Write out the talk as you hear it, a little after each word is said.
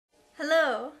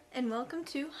and welcome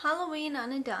to Halloween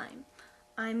on a Dime.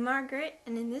 I'm Margaret,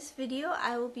 and in this video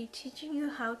I will be teaching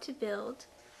you how to build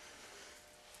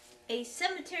a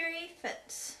cemetery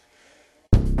fence.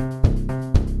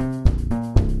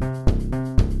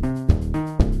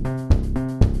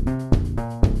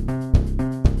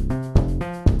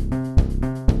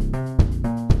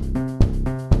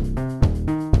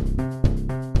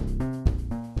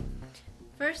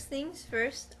 First things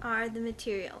first are the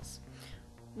materials.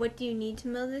 What do you need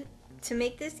to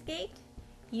make this gate?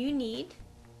 You need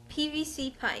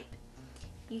PVC pipe.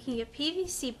 You can get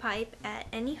PVC pipe at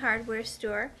any hardware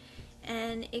store,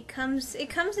 and it comes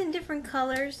in different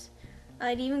colors.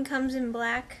 It even comes in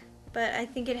black, but I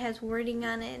think it has wording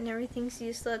on it and everything, so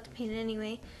you still have to paint it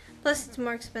anyway. Plus, it's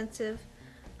more expensive.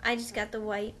 I just got the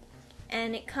white,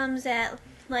 and it comes at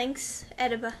lengths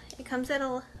at about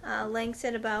lengths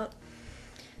at about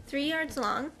 3 yards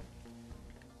long.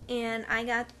 And I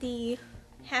got the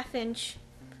 1/2 inch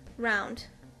round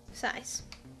size.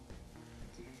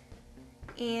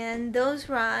 And those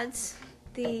rods,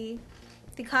 the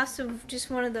cost of just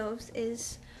one of those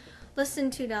is less than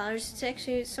 $2. It's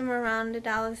actually somewhere around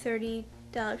 $1.30,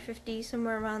 $1.50,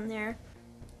 somewhere around there.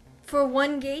 For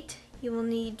one gate, you will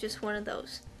need just one of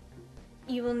those.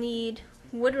 You will need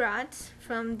wood rods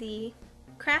from the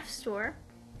craft store,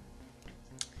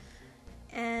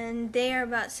 and they are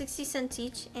about 60 cents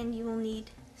each, and you will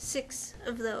need 6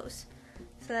 of those,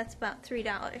 so that's about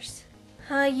 $3.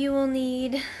 You will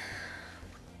need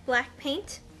black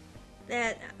paint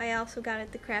that I also got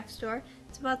at the craft store.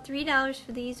 It's about $3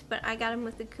 for these, but I got them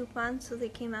with a coupon, so they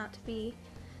came out to be,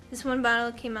 this one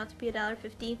bottle came out to be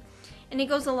 $1.50, and it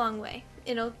goes a long way.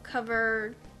 It'll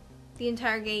cover the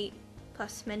entire gate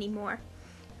plus many more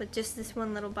with just this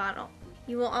one little bottle.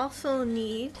 You will also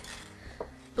need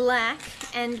black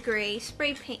and gray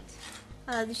spray paint.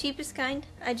 The cheapest kind.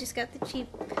 I just got the cheap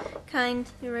kind.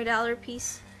 They were $1 a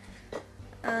piece.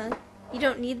 You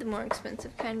don't need the more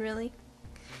expensive kind, really.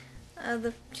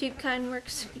 The cheap kind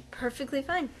works perfectly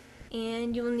fine.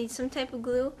 And you will need some type of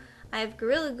glue. I have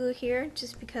Gorilla Glue here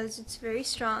just because it's very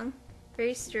strong,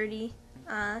 very sturdy.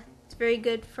 It's very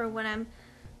good for when I'm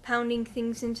pounding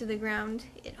things into the ground.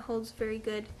 It holds very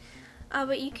good.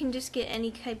 But you can just get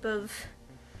any type of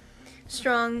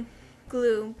strong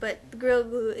glue, but the Gorilla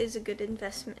Glue is a good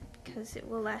investment because it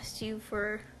will last you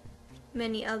for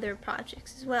many other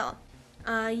projects as well.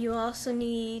 You also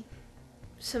need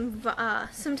some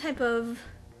type of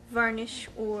varnish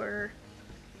or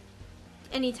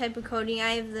any type of coating.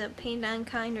 I have the paint on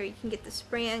kind, or you can get the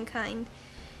spray on kind.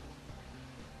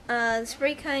 The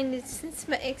spray kind is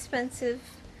expensive.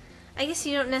 I guess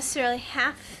you don't necessarily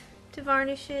have to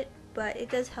varnish it, but it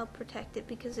does help protect it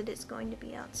because it is going to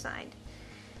be outside.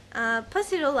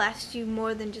 Plus, it'll last you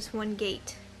more than just one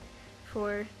gate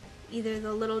for either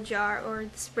the little jar or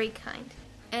the spray kind.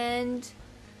 And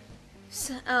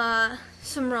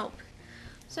some rope.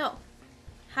 So,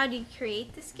 how do you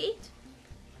create this gate?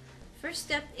 First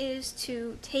step is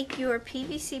to take your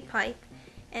PVC pipe,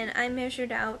 and I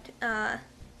measured out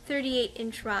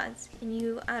 38-inch rods,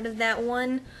 and out of that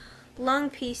one long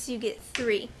piece you get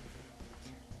 3.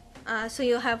 So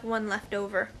you'll have one left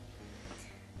over.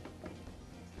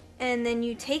 And then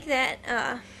you take that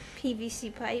PVC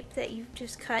pipe that you've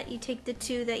just cut, you take the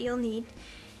 2 that you'll need,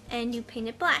 and you paint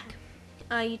it black.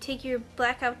 You take your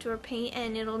black outdoor paint,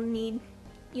 and you'll need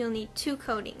 2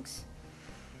 coatings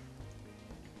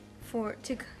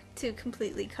to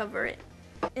completely cover it.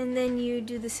 And then you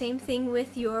do the same thing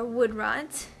with your wood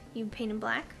rods. You paint them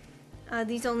black.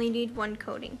 These only need 1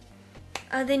 coating.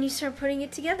 Then you start putting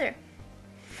it together.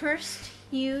 First,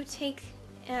 you take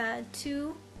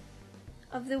 2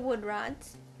 of the wood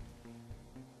rods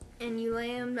and you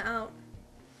lay them out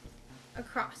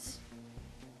across.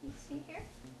 You see here?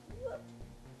 Whoop.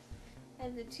 I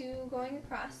have the 2 going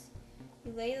across.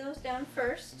 You lay those down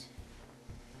first.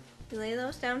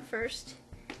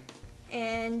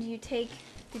 And you take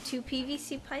the 2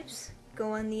 PVC pipes,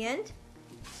 go on the end,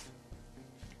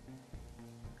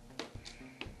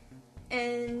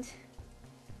 and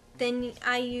then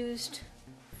I used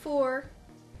 4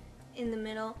 in the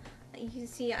middle. You can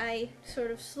see I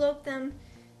sort of slope them,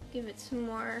 give it some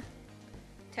more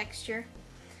texture.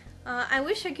 I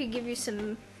wish I could give you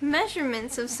some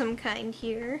measurements of some kind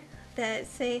here that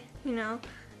say, I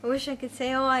wish I could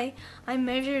say, oh, I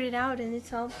measured it out and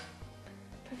it's all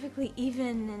perfectly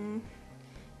even and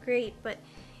great, but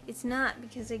it's not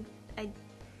because I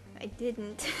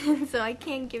didn't, so I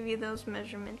can't give you those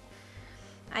measurements.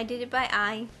 I did it by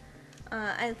eye.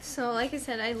 So like I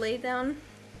said, I laid down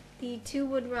the 2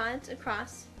 wood rods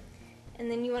across, and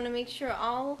then you want to make sure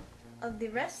all of the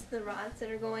rest of the rods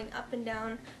that are going up and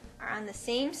down are on the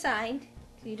same side.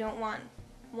 You don't want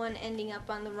one ending up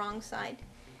on the wrong side.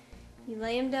 You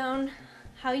lay them down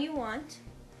how you want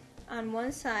on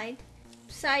one side.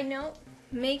 Side note,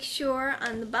 make sure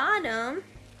on the bottom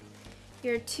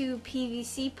your two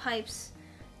PVC pipes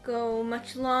go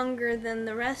much longer than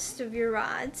the rest of your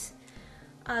rods,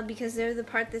 because they're the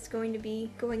part that's going to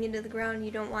be going into the ground.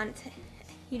 You don't want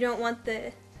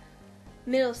the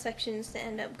middle sections to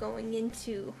end up going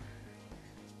into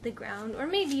the ground, or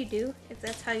maybe you do if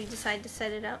that's how you decide to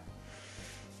set it up.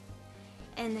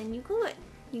 And then you glue it.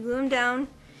 You glue them down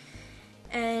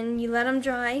and you let them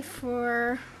dry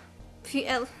for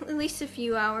at least a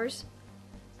few hours,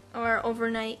 or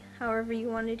overnight, however you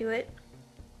want to do it.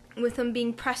 With them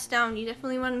being pressed down, you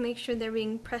definitely want to make sure they're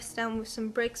being pressed down with some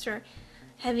bricks or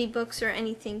heavy books or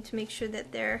anything to make sure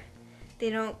that they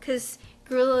don't, because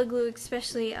Gorilla Glue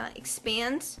especially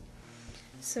expands.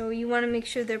 So you want to make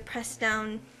sure they're pressed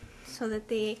down so that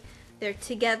they're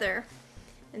together,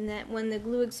 and that when the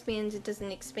glue expands, it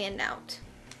doesn't expand out.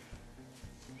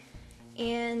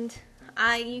 And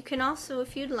you can also,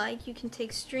 if you'd like, you can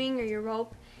take string or your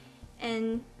rope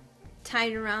and tie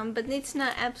it around, but it's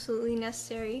not absolutely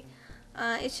necessary.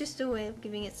 It's just a way of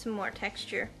giving it some more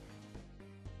texture.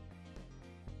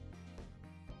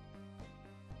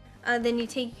 Then you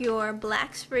take your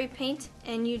black spray paint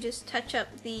and you just touch up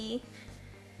the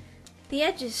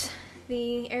edges,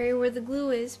 the area where the glue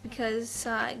is, because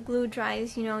glue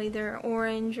dries, either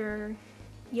orange or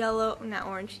yellow, not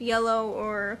orange, yellow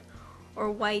or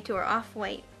white or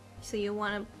off-white. So you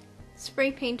want to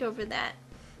spray paint over that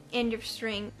and your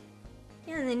string.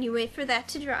 And then you wait for that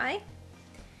to dry.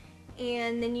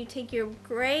 And then you take your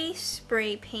gray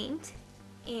spray paint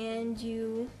and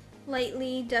you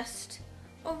lightly dust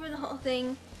over the whole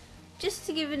thing just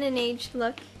to give it an aged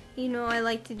look. I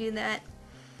like to do that.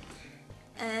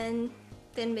 And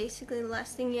then basically the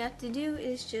last thing you have to do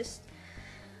is just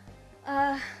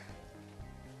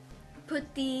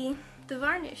put the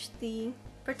varnish, the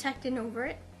protectant over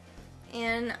it.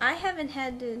 And I haven't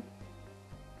had to,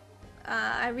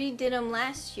 I redid them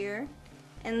last year,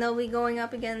 and they'll be going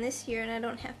up again this year, and I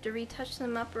don't have to retouch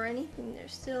them up or anything. They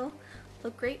still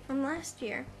look great from last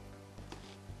year.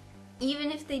 Even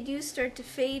if they do start to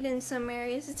fade in some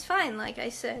areas, it's fine. Like I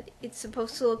said, it's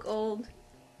supposed to look old,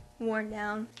 worn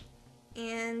down,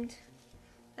 and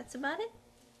that's about it.